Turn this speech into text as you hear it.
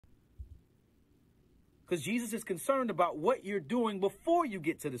because Jesus is concerned about what you're doing before you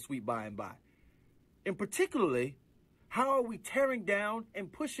get to the sweet by and by. And particularly, how are we tearing down and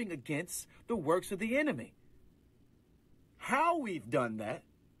pushing against the works of the enemy? How we've done that,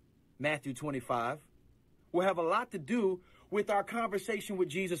 Matthew 25, will have a lot to do with our conversation with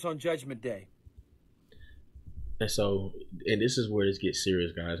Jesus on Judgment Day. And so, and this is where this gets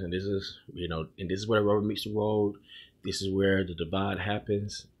serious, guys. And this is, and this is where the rubber meets the road. This is where the divide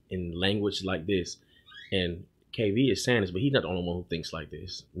happens in language like this. And KV is saying this, but he's not the only one who thinks like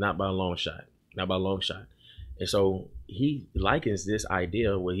this. Not by a long shot. Not by a long shot. And so he likens this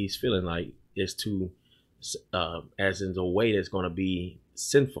idea, what he's feeling like, is to, as in the way that's going to be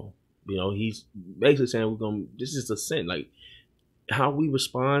sinful. He's basically saying this is a sin. Like, how we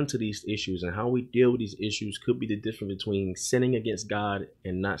respond to these issues and how we deal with these issues could be the difference between sinning against God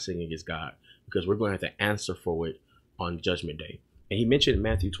and not sinning against God, because we're going to have to answer for it on Judgment Day. And he mentioned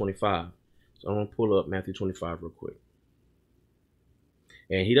Matthew 25. So I'm going to pull up Matthew 25 real quick.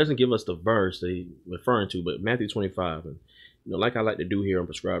 And he doesn't give us the verse that he's referring to, but Matthew 25. And, like I like to do here on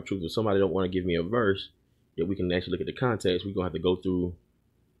Prescribed Truth, if somebody don't want to give me a verse that we can actually look at the context, we're going to have to go through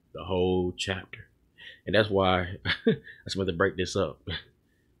the whole chapter. And that's why I just want to break this up,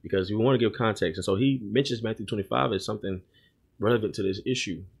 because we want to give context. And so he mentions Matthew 25 as something relevant to this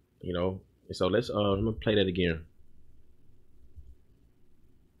issue, And so let me play that again.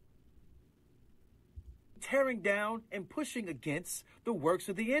 Tearing down and pushing against the works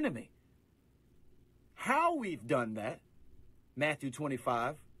of the enemy. How we've done that, Matthew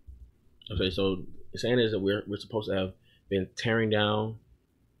 25. Okay, so saying is that we're supposed to have been tearing down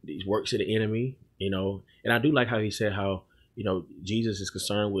these works of the enemy. And I do like how he said how, Jesus is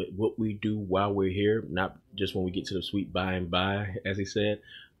concerned with what we do while we're here, not just when we get to the sweet by and by, as he said.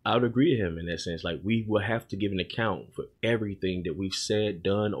 I would agree with him in that sense. Like, we will have to give an account for everything that we've said,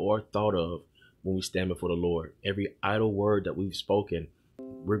 done, or thought of when we stand before the Lord. Every idle word that we've spoken,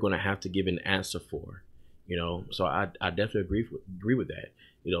 we're going to have to give an answer for, So I definitely agree with that.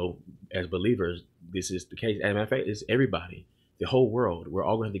 As believers, this is the case. As a matter of fact, it's everybody, the whole world. We're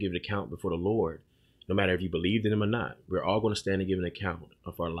all going to have to give an account before the Lord. No matter if you believed in him or not, we're all going to stand and give an account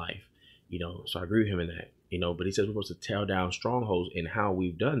of our life, So I agree with him in that, But he says we're supposed to tear down strongholds, and how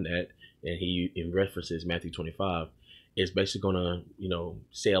we've done that. And he, in references Matthew 25, is basically going to,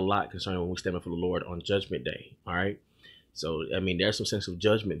 say a lot concerning when we stand before the Lord on Judgment Day. All right. So, there's some sense of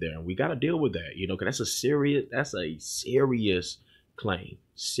judgment there, and we got to deal with that, because that's a serious claim,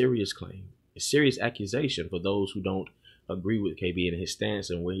 a serious accusation for those who don't agree with KB and his stance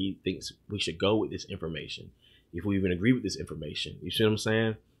and where he thinks we should go with this information, if we even agree with this information. You see what I'm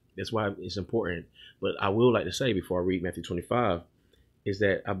saying? That's why it's important. But I will like to say, before I read Matthew 25, is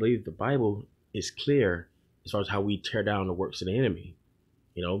that I believe the Bible is clear as far as how we tear down the works of the enemy,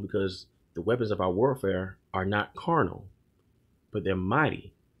 because the weapons of our warfare are not carnal, but they're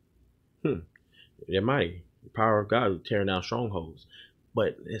mighty. They're mighty. The power of God is tearing down strongholds.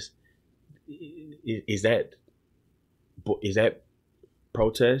 But is that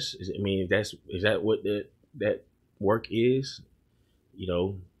protest? Is that what that work is?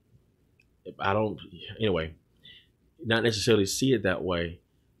 I don't. Anyway, not necessarily see it that way,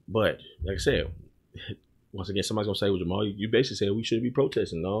 but like I said, once again, somebody's gonna say, "Well, Jamal, you basically said we should be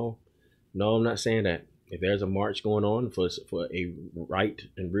protesting." No, I'm not saying that. If there's a march going on for a right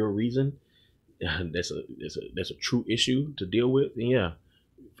and real reason, that's a true issue to deal with, then yeah,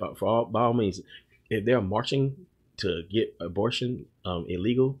 by all means, if they're marching to get abortion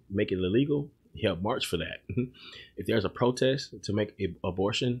illegal, make it illegal, yeah, march for that. If there's a protest to make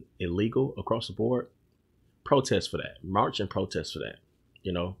abortion illegal across the board, protest for that. March and protest for that.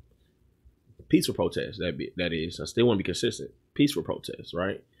 Peaceful protest. That is. I still want to be consistent. Peaceful protest,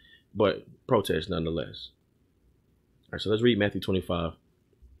 right? But protest nonetheless. All right, so let's read Matthew 25.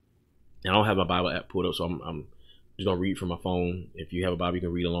 And I don't have my Bible app pulled up, so I'm just gonna read from my phone. If you have a Bible, you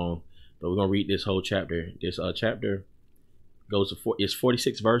can read along. But we're gonna read this whole chapter. This chapter goes to it's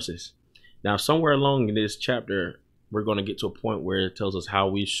 46 verses. Now, somewhere along in this chapter, we're gonna get to a point where it tells us how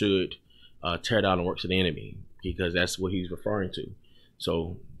we should tear down the works of the enemy, because that's what he's referring to.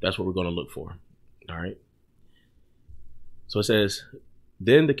 So that's what we're gonna look for. All right. So it says,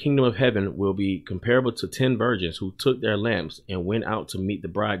 "Then the kingdom of heaven will be comparable to 10 virgins who took their lamps and went out to meet the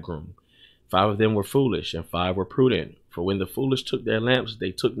bridegroom. 5 of them were foolish and 5 were prudent. For when the foolish took their lamps,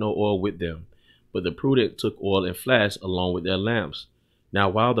 they took no oil with them. But the prudent took oil in flasks along with their lamps. Now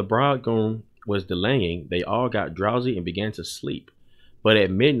while the bridegroom was delaying, they all got drowsy and began to sleep. But at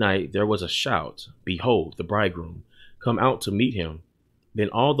midnight there was a shout, 'Behold, the bridegroom, come out to meet him.' Then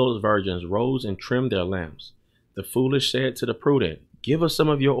all those virgins rose and trimmed their lamps. The foolish said to the prudent, 'Give us some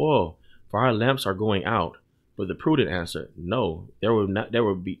of your oil, for our lamps are going out. But the prudent answered, No, there will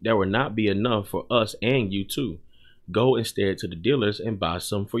not be enough for us and you too. Go instead to the dealers and buy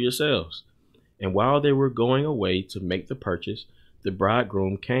some for yourselves. And while they were going away to make the purchase, the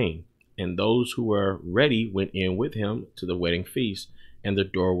bridegroom came, and those who were ready went in with him to the wedding feast, and the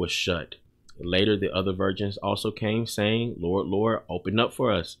door was shut. Later the other virgins also came, saying, Lord, Lord, open up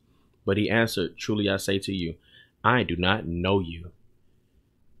for us. But he answered, Truly I say to you, I do not know you.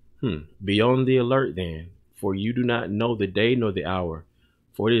 Be on the alert then, for you do not know the day nor the hour.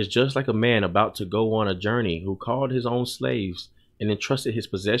 For it is just like a man about to go on a journey, who called his own slaves and entrusted his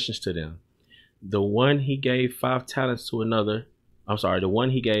possessions to them. The one he gave 5 talents to another, the one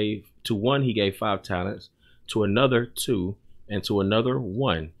he gave to one he gave 5 talents, to another 2, and to another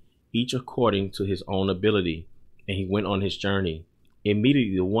 1, each according to his own ability. And he went on his journey.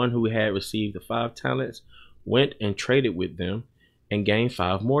 Immediately the one who had received the 5 talents went and traded with them, and gained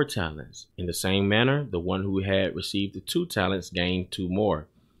 5 more talents. In the same manner, the one who had received the 2 talents gained 2 more.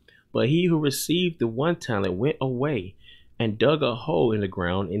 But he who received the 1 talent went away and dug a hole in the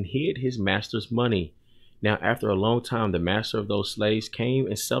ground and hid his master's money. Now after a long time, the master of those slaves came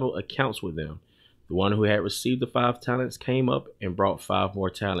and settled accounts with them. The one who had received the 5 talents came up and brought 5 more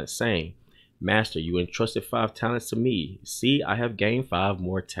talents, saying, Master, you entrusted 5 talents to me. See, I have gained 5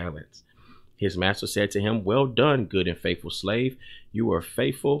 more talents. His master said to him, Well done, good and faithful slave. You are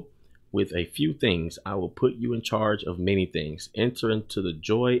faithful with a few things. I will put you in charge of many things. Enter into the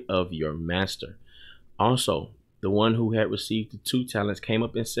joy of your master. Also, the one who had received the 2 talents came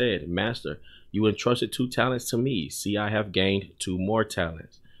up and said, Master, you entrusted 2 talents to me. See, I have gained 2 more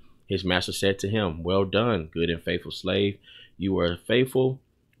talents. His master said to him, Well done, good and faithful slave. You are faithful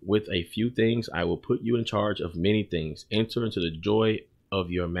with a few things. I will put you in charge of many things. Enter into the joy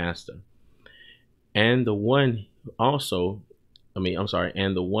of your master. And the one also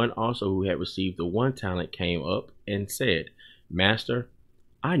who had received the 1 talent came up and said, Master,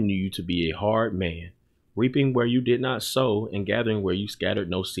 I knew you to be a hard man, reaping where you did not sow and gathering where you scattered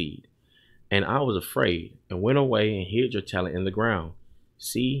no seed. And I was afraid and went away and hid your talent in the ground.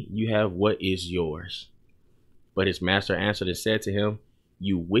 See, you have what is yours. But his master answered and said to him,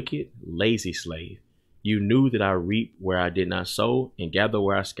 You wicked, lazy slave, you knew that I reap where I did not sow and gather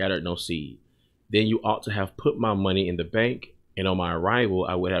where I scattered no seed. Then you ought to have put my money in the bank, and on my arrival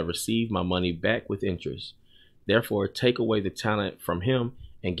I would have received my money back with interest. Therefore take away the talent from him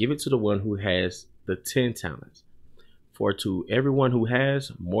and give it to the one who has the 10 talents. For to everyone who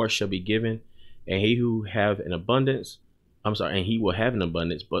has, more shall be given, and he will have an abundance.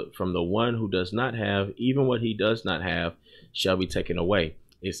 But from the one who does not have, even what he does not have shall be taken away.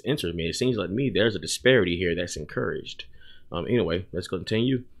 It's interesting. It seems like me there's a disparity here that's encouraged. Anyway, let's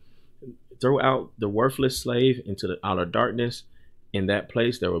continue. Throw out the worthless slave into the outer darkness. In that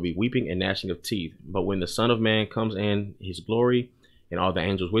place there will be weeping and gnashing of teeth. But when the Son of Man comes in his glory, and all the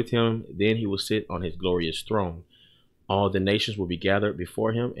angels with him, then he will sit on his glorious throne. All the nations will be gathered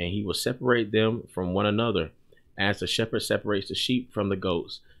before him, and he will separate them from one another, as the shepherd separates the sheep from the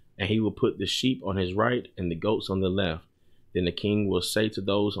goats. And he will put the sheep on his right and the goats on the left. Then the king will say to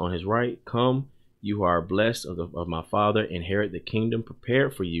those on his right, Come, you who are blessed of my Father, inherit the kingdom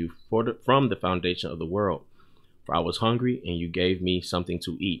prepared for you from the foundation of the world. For I was hungry, and you gave me something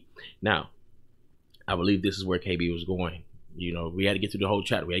to eat. Now, I believe this is where KB was going. You know, we had to get through the whole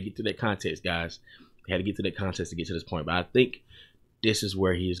chapter. We had to get to that context, guys. We had to get to that context to get to this point. But I think this is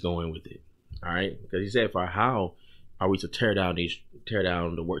where he is going with it. All right, because he said, "For how are we to tear down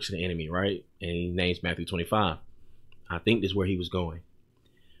the works of the enemy?" Right, and he names Matthew 25. I think this is where he was going.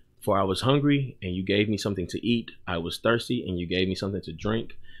 For I was hungry, and you gave me something to eat. I was thirsty, and you gave me something to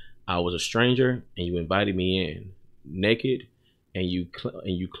drink. I was a stranger, and you invited me in. Naked, and you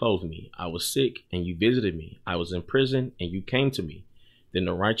clothed me. I was sick, and you visited me. I was in prison, and you came to me. Then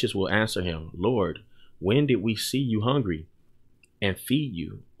the righteous will answer him, Lord, when did we see you hungry and feed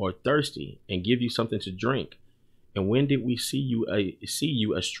you, or thirsty and give you something to drink? And when did we see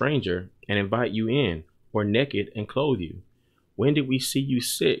you a stranger and invite you in, or naked and clothe you? When did we see you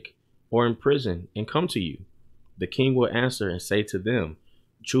sick or in prison and come to you? The king will answer and say to them,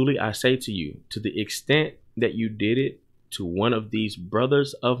 Truly I say to you, to the extent that you did it to one of these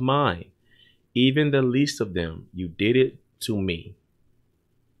brothers of mine, even the least of them, you did it to me.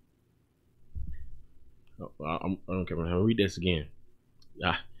 I'm going to read this again.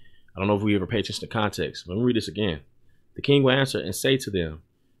 I don't know if we ever pay attention to context. Let me read this again. The king will answer and say to them,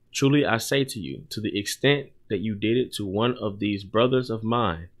 Truly I say to you, to the extent that you did it to one of these brothers of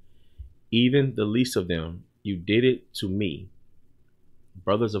mine, even the least of them, you did it to me.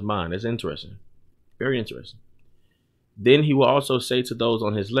 Brothers of mine. That's interesting. Very interesting. Then he will also say to those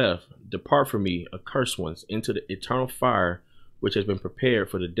on his left, depart from me, accursed ones, into the eternal fire which has been prepared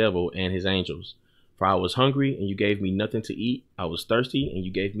for the devil and his angels. For I was hungry, and you gave me nothing to eat. I was thirsty, and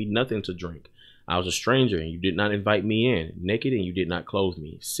you gave me nothing to drink. I was a stranger, and you did not invite me in. Naked, and you did not clothe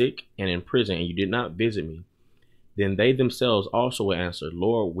me. Sick and in prison, and you did not visit me. Then they themselves also will answer,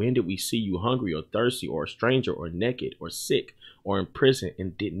 Lord, when did we see you hungry or thirsty or a stranger or naked or sick or in prison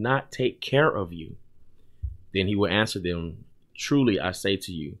and did not take care of you? Then he will answer them, truly I say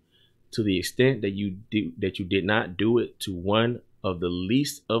to you, to the extent that you did not do it to one of the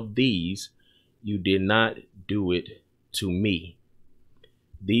least of these, you did not do it to me.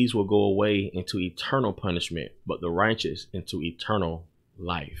 These will go away into eternal punishment, but the righteous into eternal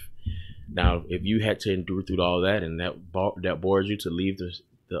life. Now, if you had to endure through all that and that bored you to leave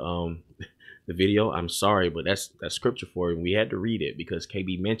the video, I'm sorry, but that's scripture for you. And we had to read it because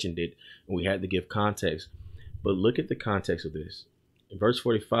KB mentioned it, and we had to give context. But look at the context of this. In verse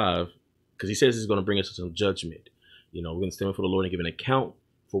 45, because he says he's going to bring us to some judgment. We're going to stand before the Lord and give an account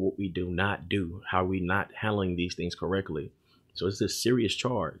for what we do not do, how we not handling these things correctly. So it's a serious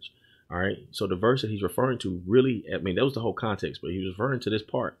charge. All right. So the verse that he's referring to really, that was the whole context, but he was referring to this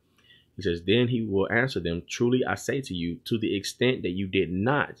part. He says, then he will answer them, truly I say to you, to the extent that you did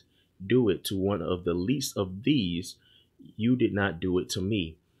not do it to one of the least of these, you did not do it to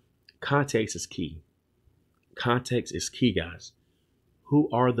me. Context is key. Context is key, guys. Who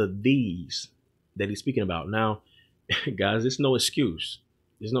are the these that he's speaking about? Now, guys, there's no excuse.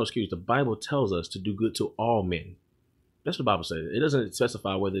 There's no excuse. The Bible tells us to do good to all men. That's what the Bible says. It doesn't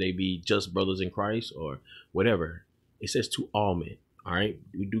specify whether they be just brothers in Christ or whatever. It says to all men. All right.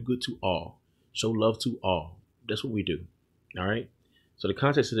 We do good to all. Show love to all. That's what we do. All right. So the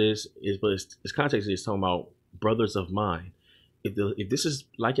context of this is, but this context is talking about brothers of mine. If this is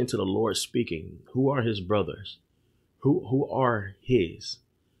likened to the Lord speaking, who are his brothers? Who are his?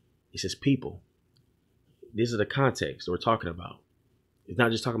 He says people. This is the context that we're talking about. It's not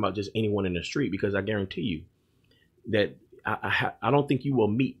just talking about just anyone in the street, because I guarantee you that I don't think you will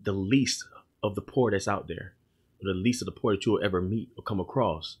meet the least of the poor that's out there, or the least of the poor that you will ever meet or come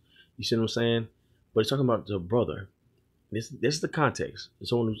across. You see what I'm saying? But it's talking about the brother. This is the context.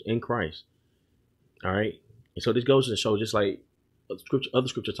 It's someone who's in Christ. All right. And so this goes to show, just like other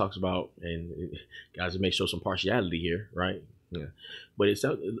scripture talks about, and guys, it may show some partiality here, right? Yeah. But it's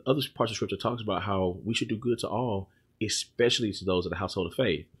other parts of scripture talks about how we should do good to all, especially to those of the household of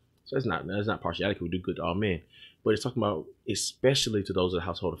faith. So that's not partiality. We do good to all men, but it's talking about especially to those of the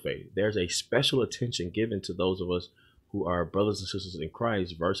household of faith. There's a special attention given to those of us who are brothers and sisters in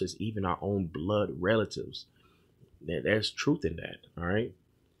Christ versus even our own blood relatives. There's truth in that. All right.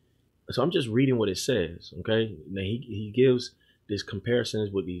 So I'm just reading what it says. Okay. Now he gives this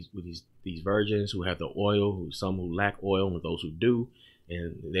comparisons with these virgins who have the oil, some who lack oil, and those who do,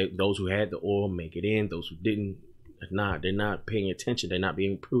 and those who had the oil make it in. Those who didn't, they're not paying attention. They're not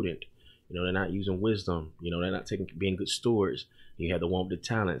being prudent. They're not using wisdom. They're not being good stewards. You have the one with the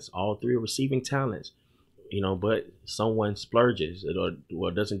talents. All three are receiving talents. But someone splurges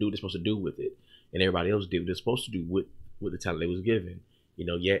or doesn't do what they're supposed to do with it, and everybody else did what they're supposed to do with the talent they was given.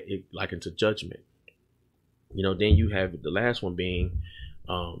 Yet it likens to judgment. Then you have the last one being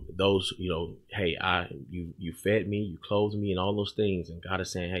those, hey, you fed me, you clothed me, and all those things. And God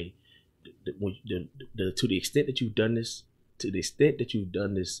is saying, hey, to the extent that you've done this, to the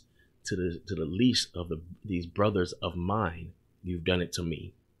least of these brothers of mine, you've done it to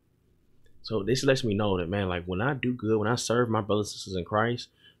me. So this lets me know that, man, like when I do good, when I serve my brothers and sisters in Christ,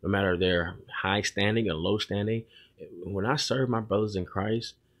 no matter their high standing or low standing, when I serve my brothers in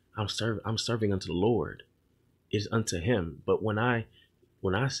Christ, I'm serving unto the Lord. It's unto him. But when I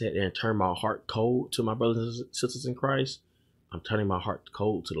sit there and turn my heart cold to my brothers and sisters in Christ, I'm turning my heart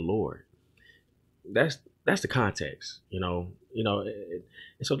cold to the Lord. That's the context, and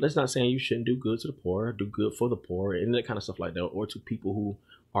so that's not saying you shouldn't do good to the poor, do good for the poor, and that kind of stuff like that, or to people who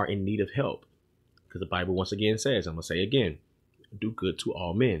are in need of help. Because the Bible once again says, I'm gonna say again, do good to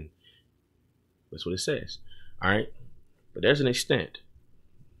all men. That's what it says. All right, but there's an extent,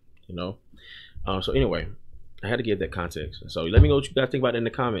 So anyway, I had to give that context. So let me know what you guys think about it in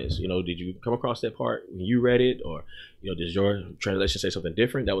the comments. Did you come across that part when you read it, or does your translation say something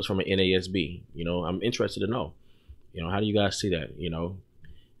different? That was from an NASB. I'm interested to know. How do you guys see that?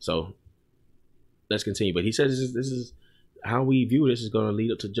 So let's continue. But he says this is how we view this is going to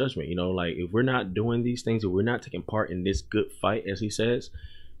lead up to judgment. Like if we're not doing these things, if we're not taking part in this good fight, as he says,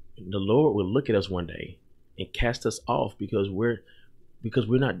 the Lord will look at us one day and cast us off because we're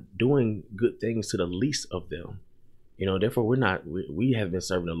not doing good things to the least of them. Therefore we haven't been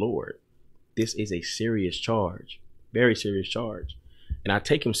serving the Lord. This is a serious charge. Very serious charge. And I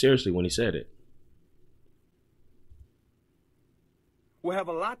take him seriously when he said it. Will have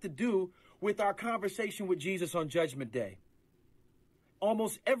a lot to do with our conversation with Jesus on Judgment Day.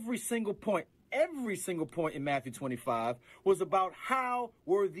 Almost every single point in Matthew 25 was about how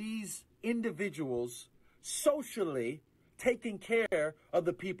were these individuals socially taking care of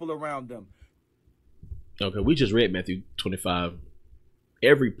the people around them. Okay, we just read Matthew 25.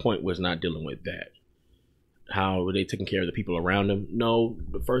 Every point was not dealing with that. How were they taking care of the people around them? No,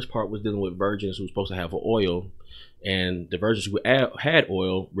 the first part was dealing with virgins who were supposed to have oil, and the virgins who had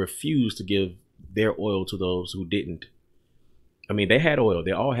oil refused to give their oil to those who didn't. I mean, they had oil.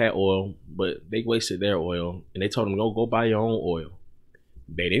 They all had oil, but they wasted their oil, and they told them, go buy your own oil.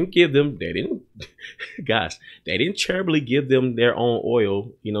 They didn't guys, they didn't charitably give them their own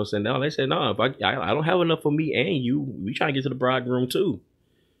oil. You know what I'm saying? No, they said, no, if I don't have enough for me and you. We trying to get to the bridegroom too.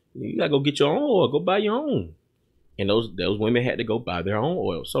 You gotta go get your own oil. Go buy your own. And those women had to go buy their own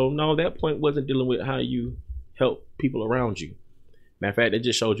oil. So no, that point wasn't dealing with how you help people around you. Matter of fact, it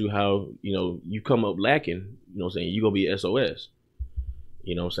just showed you how, you come up lacking, you know what I'm saying, you're gonna be SOS.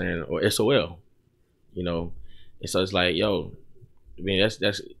 You know what I'm saying? Or SOL. And so it's like, yo, I mean,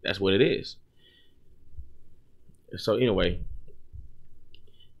 that's what it is. So anyway,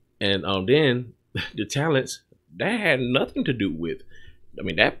 and then the talents, that had nothing to do with, I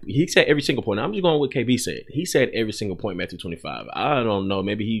mean, that he said every single point. I'm just going with what KB said. He said every single point in Matthew 25. I don't know.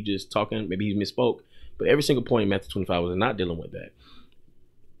 Maybe he just talking. Maybe he misspoke. But every single point in Matthew 25 was not dealing with that.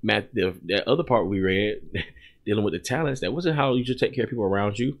 The other part we read, dealing with the talents, that wasn't how you should take care of people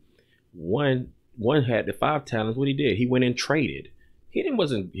around you. One had the 5 talents. What he did, he went and traded. He didn't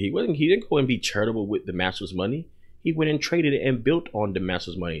go and be charitable with the master's money. He went and traded it and built on the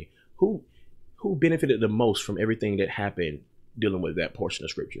master's money. Who benefited the most from everything that happened dealing with that portion of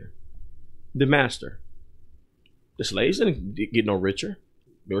scripture? The master. The slaves didn't get no richer.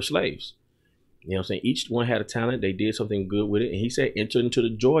 They were slaves. You know what I'm saying? Each one had a talent. They did something good with it. And he said, enter into the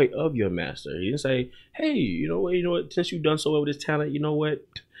joy of your master. He didn't say, hey, you know what, since you've done so well with this talent, you know what?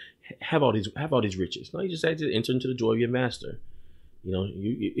 Have all these riches. No, he just said to enter into the joy of your master.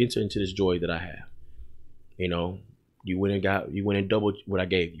 You enter into this joy that I have. You went and doubled what I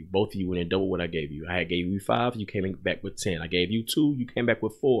gave you. Both of you went and doubled what I gave you. I gave you 5, you came back with 10. I gave you 2, you came back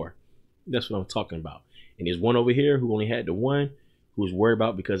with 4. That's what I'm talking about. And there's one over here who only had the 1, who was worried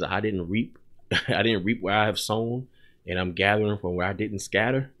about because I didn't reap. I didn't reap where I have sown, and I'm gathering from where I didn't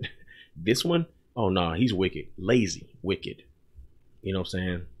scatter. This one, oh no, he's wicked, lazy, wicked. You know what I'm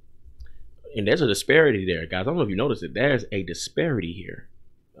saying? And there's a disparity there, guys. I don't know if you noticed it. There's a disparity here,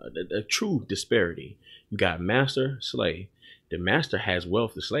 a true disparity. You got master, slave. The master has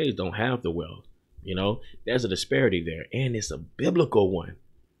wealth. The slaves don't have the wealth. There's a disparity there. And it's a biblical one.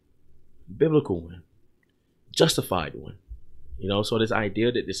 Justified one. So this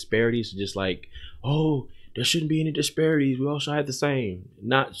idea that disparities are just like, oh, there shouldn't be any disparities. We all should have the same.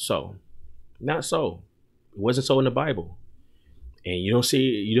 Not so. It wasn't so in the Bible. And you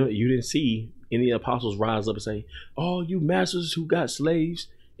didn't see any apostles rise up and say, oh, you masters who got slaves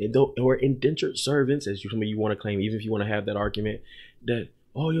or indentured servants, as you want to claim, even if you want to have that argument, that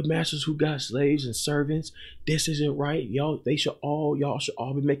all your masters who got slaves and servants, this isn't right. Y'all should all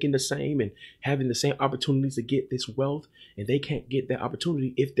be making the same and having the same opportunities to get this wealth, and they can't get that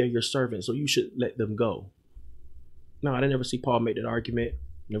opportunity if they're your servants, so you should let them go. No, I didn't ever see Paul make that argument.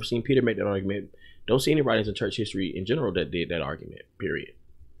 Never seen Peter make that argument. Don't see any writings in church history in general that did that argument, period.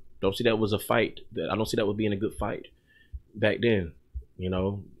 Don't see that was a fight. I don't see that was being a good fight back then.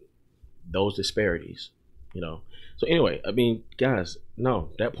 Those disparities, So anyway, I mean, guys, no,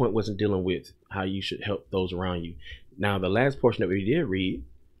 that point wasn't dealing with how you should help those around you. Now, the last portion that we did read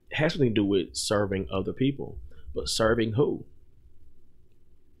has something to do with serving other people. But serving who?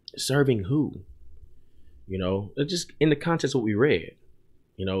 Serving who? Just in the context of what we read,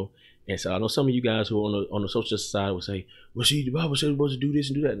 And so I know some of you guys who are on the social side will say, well, see, the Bible says we're supposed to do this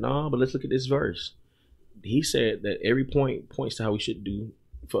and do that. No, but let's look at this verse. He said that every point points to how we should do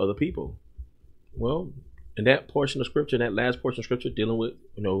for other people. Well, in that portion of scripture, that last portion of scripture dealing with,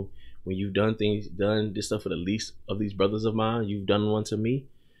 when you've done this stuff for the least of these brothers of mine, you've done one to me.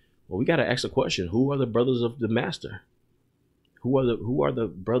 Well, we got to ask the question, who are the brothers of the master? Who are the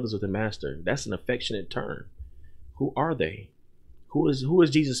brothers of the master? That's an affectionate term. Who are they? Who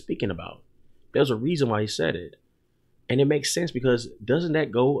is Jesus speaking about? There's a reason why he said it. And it makes sense because doesn't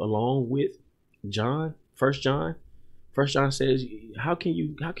that go along with John? 1 John? 1 John says, how can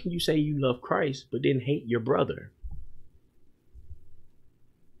you say you love Christ but then hate your brother?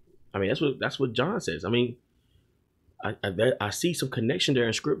 I mean, that's what John says. I mean, I see some connection there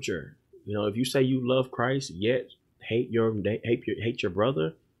in scripture. If you say you love Christ, yet hate your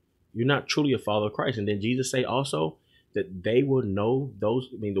brother, you're not truly a follower of Christ. And then Jesus say also that they will know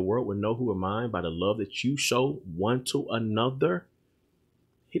the world will know who are mine by the love that you show one to another.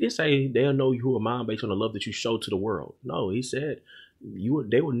 He didn't say they'll know who are mine based on the love that you show to the world. No, he said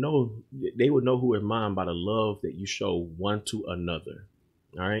they would know who are mine by the love that you show one to another.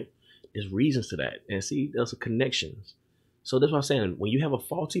 All right. There's reasons to that. And see, there's connections. So that's what I'm saying. When you have a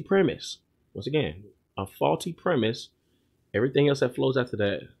faulty premise, once again, a faulty premise, everything else that flows after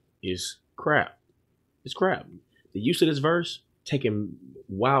that is crap. It's crap. The use of this verse taken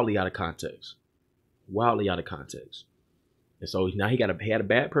wildly out of context. Wildly out of context. And so now he had a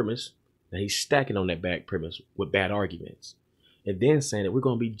bad premise, and he's stacking on that bad premise with bad arguments. And then saying that we're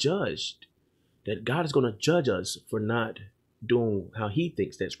going to be judged. That God is going to judge us for not doing how he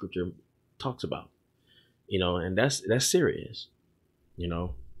thinks that scripture talks about. And that's serious.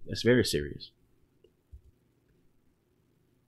 That's very serious.